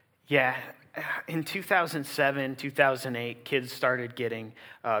 Yeah. In 2007, 2008, kids started getting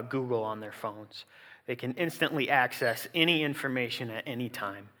Google on their phones. They can instantly access any information at any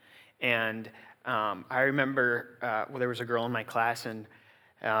time. And I remember there was a girl in my class, and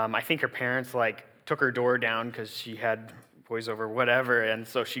I think her parents took her door down because she had voice over whatever, and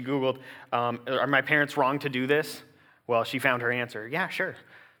so she Googled, are my parents wrong to do this? Well, she found her answer. Yeah, sure.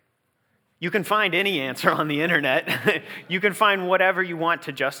 You can find any answer on the internet. You can find whatever you want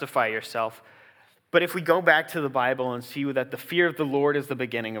to justify yourself. But if we go back to the Bible and see that the fear of the Lord is the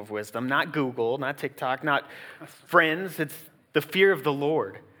beginning of wisdom, not Google, not TikTok, not friends, it's the fear of the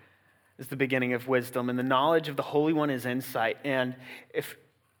Lord is the beginning of wisdom, and the knowledge of the Holy One is insight. And if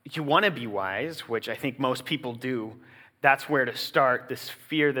you want to be wise, which I think most people do, that's where to start, this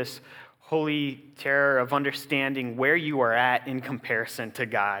fear, this holy terror of understanding where you are at in comparison to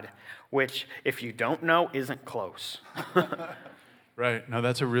God, which, if you don't know, isn't close. Right. No,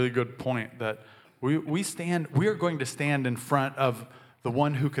 that's a really good point, that we are going to stand in front of the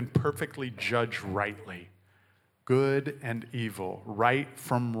one who can perfectly judge rightly, good and evil, right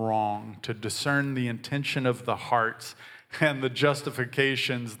from wrong, to discern the intention of the hearts and the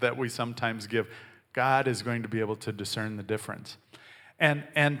justifications that we sometimes give. God is going to be able to discern the difference.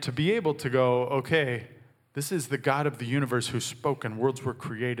 And to be able to go, okay, this is the God of the universe who spoke and worlds were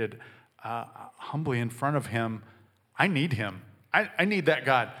created. humbly in front of him, I need him. I need that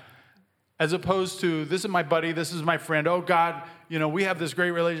God. As opposed to, this is my buddy, this is my friend, oh God, we have this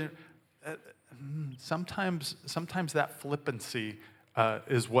great relationship. Sometimes that flippancy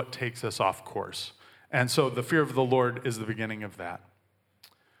is what takes us off course. And so the fear of the Lord is the beginning of that.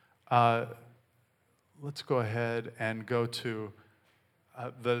 Let's go ahead and go to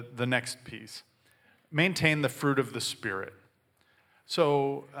the next piece. Maintain the fruit of the Spirit.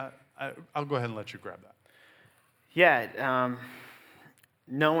 So I'll go ahead and let you grab that. Yeah,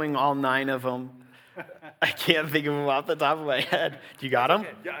 knowing all 9 of them, I can't think of them off the top of my head. You got them?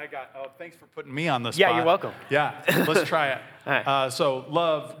 Okay. Yeah, I got. Oh, thanks for putting me on the spot. Yeah, you're welcome. Yeah, let's try it. All right. So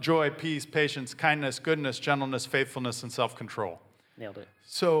love, joy, peace, patience, kindness, goodness, gentleness, faithfulness, and self-control. Nailed it.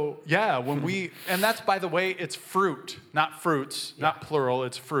 So yeah, and that's, by the way, it's fruit, not fruits, not plural.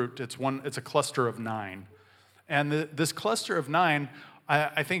 It's fruit. It's a cluster of 9, and this cluster of 9,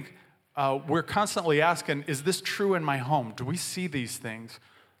 I think we're constantly asking: is this true in my home? Do we see these things?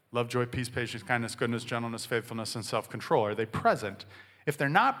 Love, joy, peace, patience, kindness, goodness, gentleness, faithfulness, and self-control. Are they present? If they're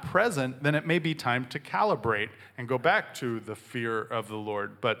not present, then it may be time to calibrate and go back to the fear of the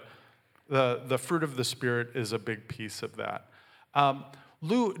Lord. But the fruit of the Spirit is a big piece of that.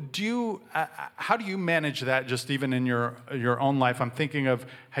 Lou, how do you manage that just even in your own life? I'm thinking of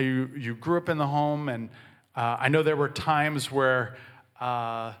how you grew up in the home, and I know there were times where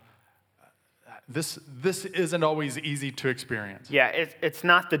this isn't always easy to experience. Yeah, it's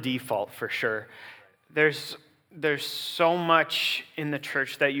not the default for sure. There's so much in the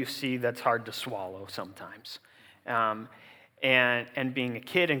church that you see that's hard to swallow sometimes. And being a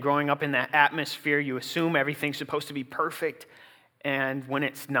kid and growing up in that atmosphere, you assume everything's supposed to be perfect. And when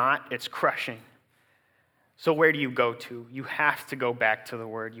it's not, it's crushing. So where do you go to? You have to go back to the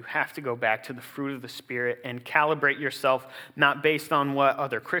Word. You have to go back to the fruit of the Spirit and calibrate yourself, not based on what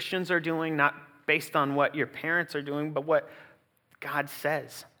other Christians are doing, not based on what your parents are doing, but what God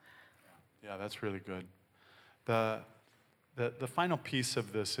says. Yeah, that's really good. The final piece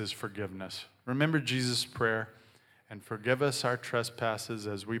of this is forgiveness. Remember Jesus' prayer, and forgive us our trespasses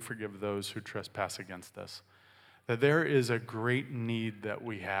as we forgive those who trespass against us. That there is a great need that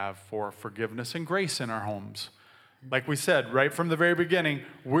we have for forgiveness and grace in our homes. Like we said, right from the very beginning,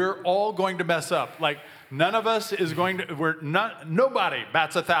 we're all going to mess up. Like none of us is going to, nobody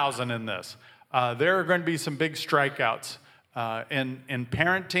bats 1,000 in this. There are going to be some big strikeouts in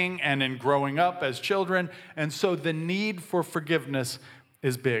parenting and in growing up as children. And so the need for forgiveness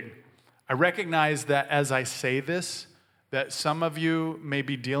is big. I recognize that as I say this, that some of you may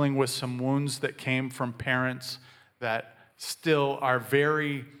be dealing with some wounds that came from parents that still are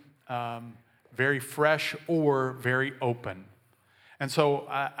very, very fresh or very open. And so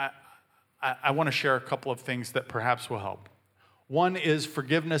I want to share a couple of things that perhaps will help. One is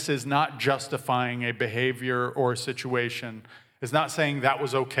forgiveness is not justifying a behavior or a situation. It's not saying that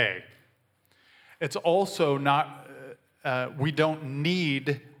was okay. It's also not, we don't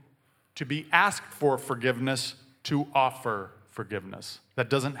need to be asked for forgiveness to offer forgiveness. That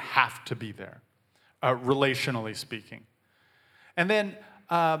doesn't have to be there, relationally speaking. And then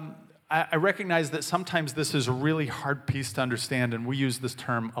I recognize that sometimes this is a really hard piece to understand, and we use this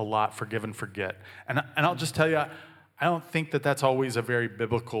term a lot, forgive and forget. And I'll just tell you, I don't think that that's always a very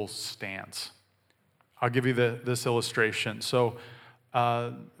biblical stance. I'll give you this illustration. So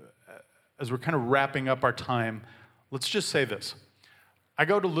as we're kind of wrapping up our time, let's just say this. I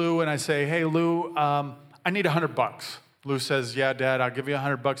go to Lou and I say, hey, Lou, I need $100. Lou says, yeah, Dad, I'll give you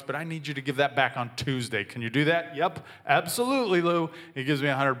 $100, but I need you to give that back on Tuesday. Can you do that? Yep, absolutely, Lou. He gives me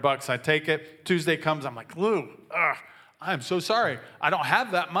 $100. I take it. Tuesday comes. I'm like, Lou, I'm so sorry. I don't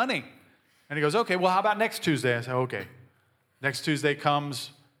have that money. And he goes, okay, well, how about next Tuesday? I say, okay. Next Tuesday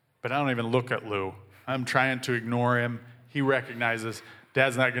comes, but I don't even look at Lou. I'm trying to ignore him. He recognizes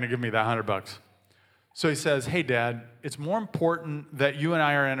Dad's not going to give me that $100. So he says, hey, Dad, it's more important that you and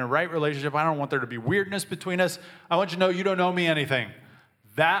I are in a right relationship. I don't want there to be weirdness between us. I want you to know you don't owe me anything.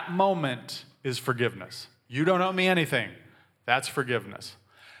 That moment is forgiveness. You don't owe me anything. That's forgiveness.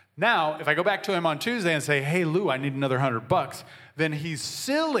 Now, if I go back to him on Tuesday and say, hey, Lou, I need another $100, then he's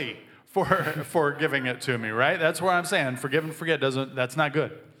silly for giving it to me, right? That's what I'm saying. Forgive and forget that's not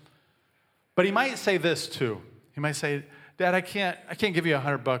good. But he might say this too. He might say, Dad, I can't give you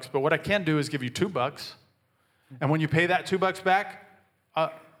 $100, but what I can do is give you $2. And when you pay that $2 back,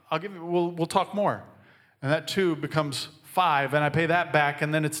 we'll talk more. And that 2 becomes 5, and I pay that back,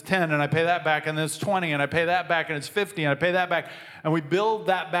 and then it's 10, and I pay that back, and then it's 20, and I pay that back, and it's 50, and I pay that back. And we build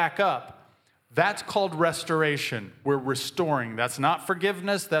that back up. That's called restoration. We're restoring. That's not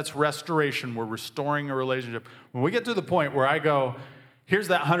forgiveness, that's restoration. We're restoring a relationship. When we get to the point where I go, Here's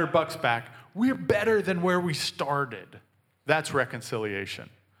that $100 back. We're better than where we started. That's reconciliation.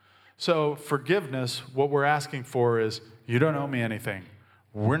 So forgiveness, what we're asking for is, you don't owe me anything.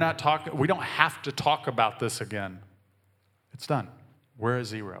 We don't have to talk about this again. It's done. We're at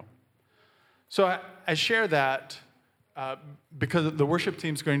zero. So I share that because the worship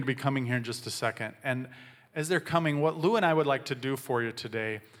team's going to be coming here in just a second. And as they're coming, what Lou and I would like to do for you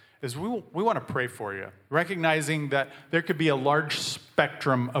today is we want to pray for you, recognizing that there could be a large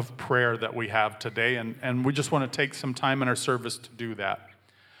spectrum of prayer that we have today, and we just want to take some time in our service to do that.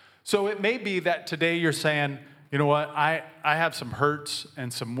 So it may be that today you're saying, you know what, I have some hurts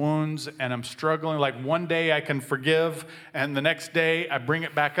and some wounds, and I'm struggling. Like one day I can forgive, and the next day I bring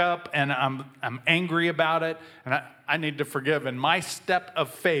it back up, and I'm angry about it, and I need to forgive. And my step of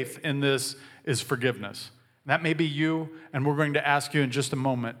faith in this is forgiveness. That may be you, and we're going to ask you in just a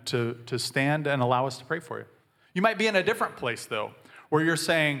moment to stand and allow us to pray for you. You might be in a different place, though, where you're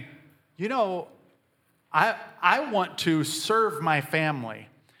saying, you know, I want to serve my family,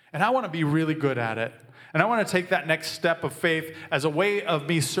 and I want to be really good at it. And I want to take that next step of faith as a way of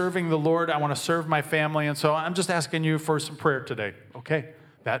me serving the Lord. I want to serve my family. And so I'm just asking you for some prayer today. Okay,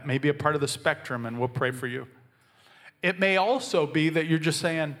 that may be a part of the spectrum, and we'll pray for you. It may also be that you're just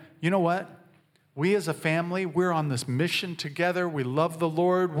saying, you know what? We as a family, we're on this mission together. We love the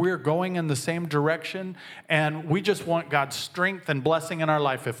Lord. We're going in the same direction. And we just want God's strength and blessing in our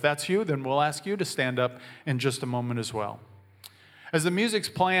life. If that's you, then we'll ask you to stand up in just a moment as well. As the music's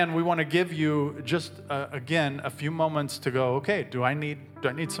playing, we want to give you just, again, a few moments to go, okay, do I need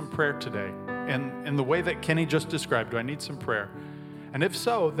some prayer today? In the way that Kenny just described, do I need some prayer? And if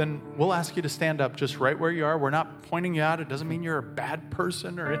so, then we'll ask you to stand up just right where you are. We're not pointing you out. It doesn't mean you're a bad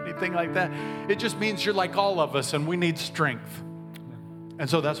person or anything like that. It just means you're like all of us, and we need strength. And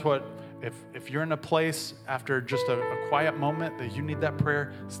so that's what, if you're in a place after just a quiet moment that you need that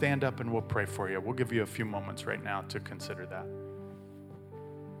prayer, stand up and we'll pray for you. We'll give you a few moments right now to consider that.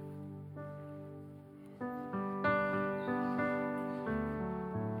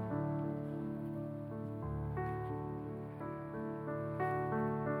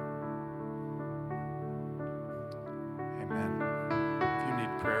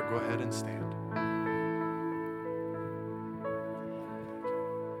 Go ahead and stand.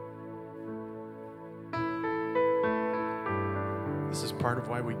 This is part of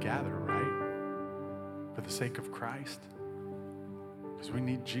why we gather, right? For the sake of Christ. Because we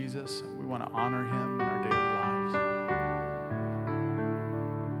need Jesus and we want to honor him in our daily lives.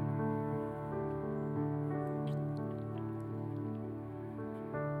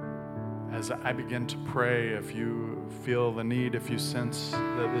 As I begin to pray, if you feel the need, if you sense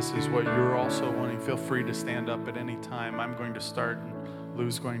that this is what you're also wanting, feel free to stand up at any time. I'm going to start and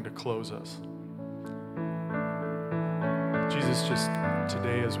Lou's going to close us. Jesus, just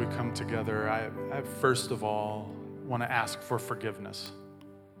today as we come together, I first of all want to ask for forgiveness.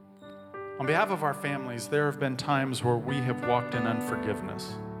 On behalf of our families, there have been times where we have walked in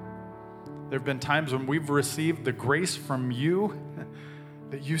unforgiveness. There have been times when we've received the grace from you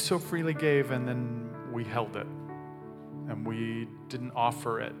that you so freely gave, and then we held it, and we didn't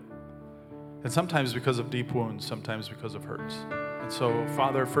offer it. And sometimes because of deep wounds, sometimes because of hurts. And so,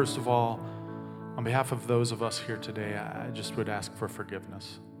 Father, first of all, on behalf of those of us here today, I just would ask for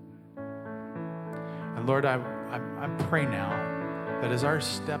forgiveness. And Lord, I pray now that as our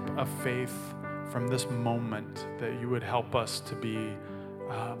step of faith from this moment, that you would help us to be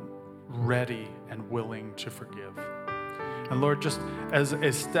ready and willing to forgive. And Lord, just as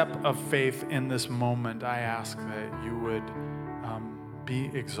a step of faith in this moment, I ask that you would be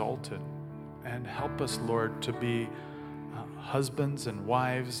exalted and help us, Lord, to be husbands and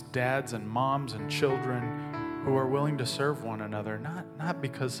wives, dads and moms and children who are willing to serve one another, not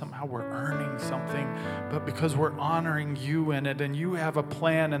because somehow we're earning something, but because we're honoring you in it, and you have a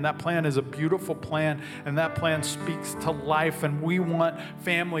plan, and that plan is a beautiful plan, and that plan speaks to life, and we want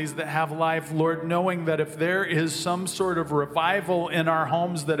families that have life, Lord, knowing that if there is some sort of revival in our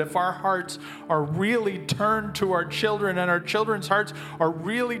homes, that if our hearts are really turned to our children, and our children's hearts are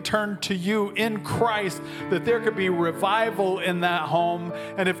really turned to you in Christ, that there could be revival in that home,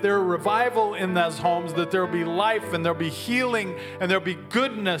 and if there are revival in those homes, that there will be life, and there'll be healing, and there'll be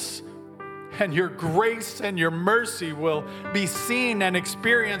goodness, and your grace and your mercy will be seen and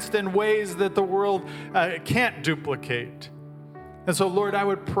experienced in ways that the world can't duplicate. And so, Lord, I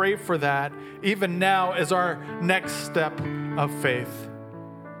would pray for that even now as our next step of faith.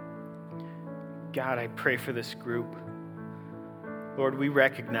 God, I pray for this group. Lord, we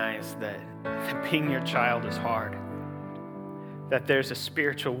recognize that being your child is hard. That there's a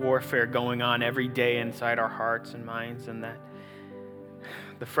spiritual warfare going on every day inside our hearts and minds, and that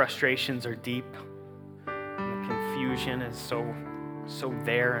The frustrations are deep. The confusion is so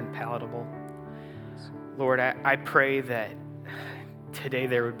there and palatable. Lord, I pray that today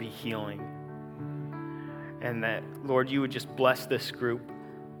there would be healing. And that, Lord, you would just bless this group.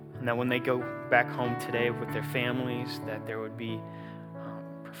 And that when they go back home today with their families, that there would be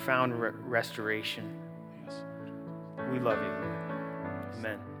profound restoration. We love you, Lord.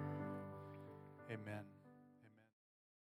 Amen.